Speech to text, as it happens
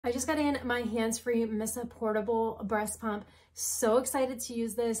I just got in my hands-free MISSAA portable breast pump. So excited to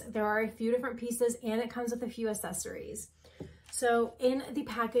use this. There are a few different pieces and it comes with a few accessories. So in the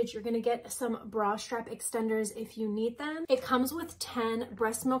package, you're gonna get some bra strap extenders if you need them. It comes with 10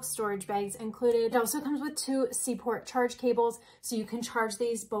 breast milk storage bags included. It also comes with 2 C-port charge cables, so you can charge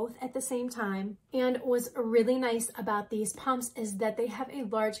these both at the same time. And what's really nice about these pumps is that they have a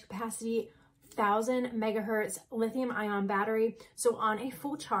large capacity 1000 megahertz lithium ion battery. So on a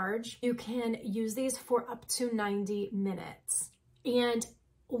full charge, you can use these for up to 90 minutes. And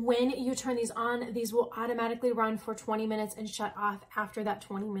when you turn these on, these will automatically run for 20 minutes and shut off after that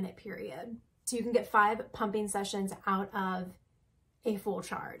 20-minute period. So you can get 5 pumping sessions out of a full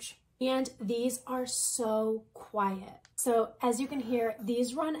charge. And these are so quiet. So as you can hear,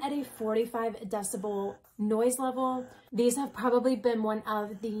 these run at a 45 decibel noise level. These have probably been one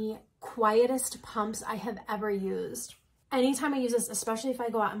of the quietest pumps I have ever used. Anytime I use this, especially if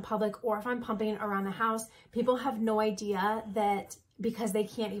I go out in public or if I'm pumping around the house, people have no idea that because they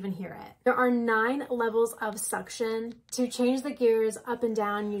can't even hear it. There are 9 levels of suction. To change the gears up and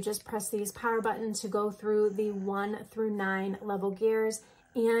down, you just press these power buttons to go through the 1 through 9 level gears,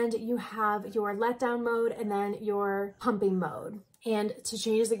 and you have your letdown mode and then your pumping mode. And to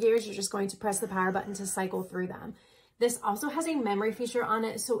change the gears, you're just going to press the power button to cycle through them. This also has a memory feature on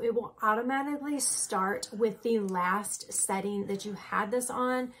it, so it will automatically start with the last setting that you had this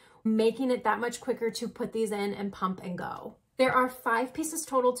on, making it that much quicker to put these in and pump and go. There are 5 pieces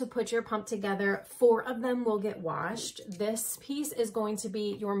total to put your pump together. 4 of them will get washed. This piece is going to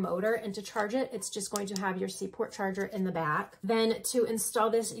be your motor, and to charge it, it's just going to have your C-port charger in the back. Then to install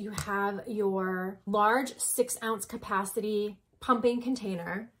this, you have your large 6-ounce capacity pumping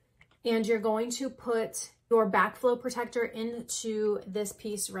container, and you're going to put your backflow protector into this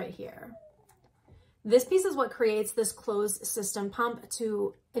piece right here. This piece is what creates this closed system pump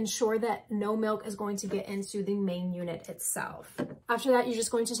to ensure that no milk is going to get into the main unit itself. After that, you're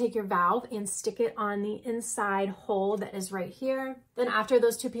just going to take your valve and stick it on the inside hole that is right here. Then after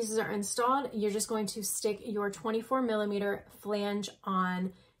those 2 pieces are installed, you're just going to stick your 24mm flange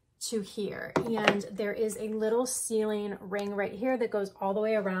on to here. And there is a little sealing ring right here that goes all the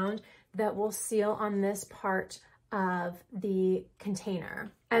way around that will seal on this part of the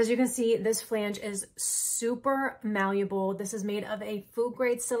container. As you can see, this flange is super malleable. This is made of a food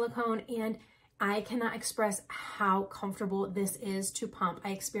grade silicone, and I cannot express how comfortable this is to pump.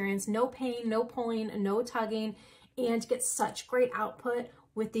 I experience no pain, no pulling, no tugging, and get such great output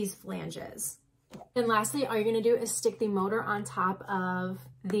with these flanges. And lastly, all you're gonna do is stick the motor on top of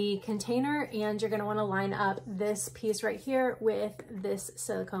the container, and you're gonna wanna line up this piece right here with this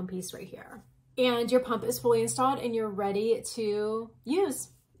silicone piece right here. And your pump is fully installed and you're ready to use.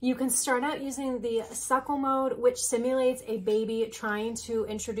 You can start out using the suckle mode, which simulates a baby trying to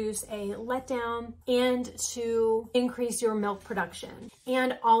introduce a letdown and to increase your milk production.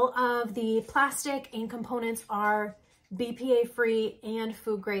 And all of the plastic and components are BPA free and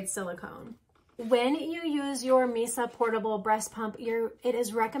food grade silicone. When you use your MISSAA portable breast pump, it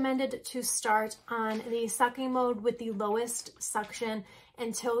is recommended to start on the sucking mode with the lowest suction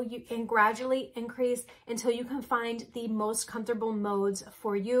until you can gradually increase until you can find the most comfortable modes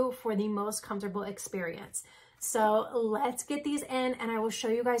for you for the most comfortable experience. So let's get these in and I will show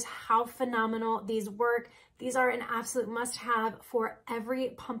you guys how phenomenal these work. These are an absolute must-have for every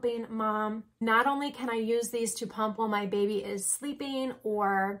pumping mom. Not only can I use these to pump while my baby is sleeping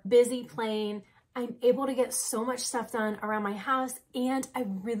or busy playing, I'm able to get so much stuff done around my house, and I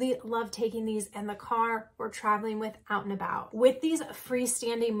really love taking these in the car or traveling with out and about. With these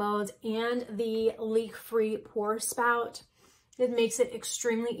freestanding modes and the leak-free pour spout, it makes it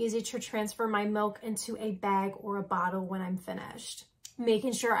extremely easy to transfer my milk into a bag or a bottle when I'm finished,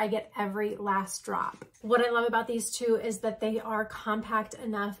 making sure I get every last drop. What I love about these two is that they are compact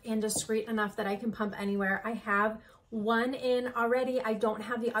enough and discreet enough that I can pump anywhere. I have one in already. I don't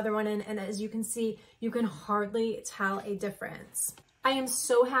have the other one in, and as you can see, you can hardly tell a difference. I am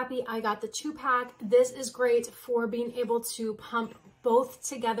so happy I got the 2-pack. This is great for being able to pump both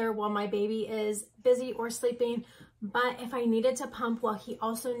together while my baby is busy or sleeping, but if I needed to pump while he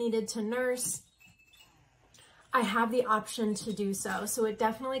also needed to nurse, I have the option to do so. So it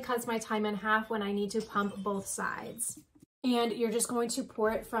definitely cuts my time in half when I need to pump both sides. And you're just going to pour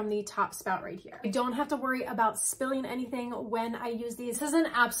it from the top spout right here. I don't have to worry about spilling anything when I use these. This is an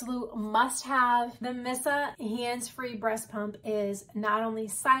absolute must-have. The MISSAA hands-free breast pump is not only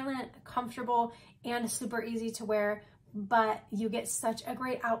silent, comfortable, and super easy to wear, but you get such a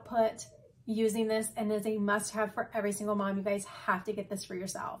great output using this, and is a must-have for every single mom. You guys have to get this for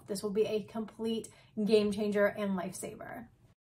yourself. This will be a complete game changer and lifesaver.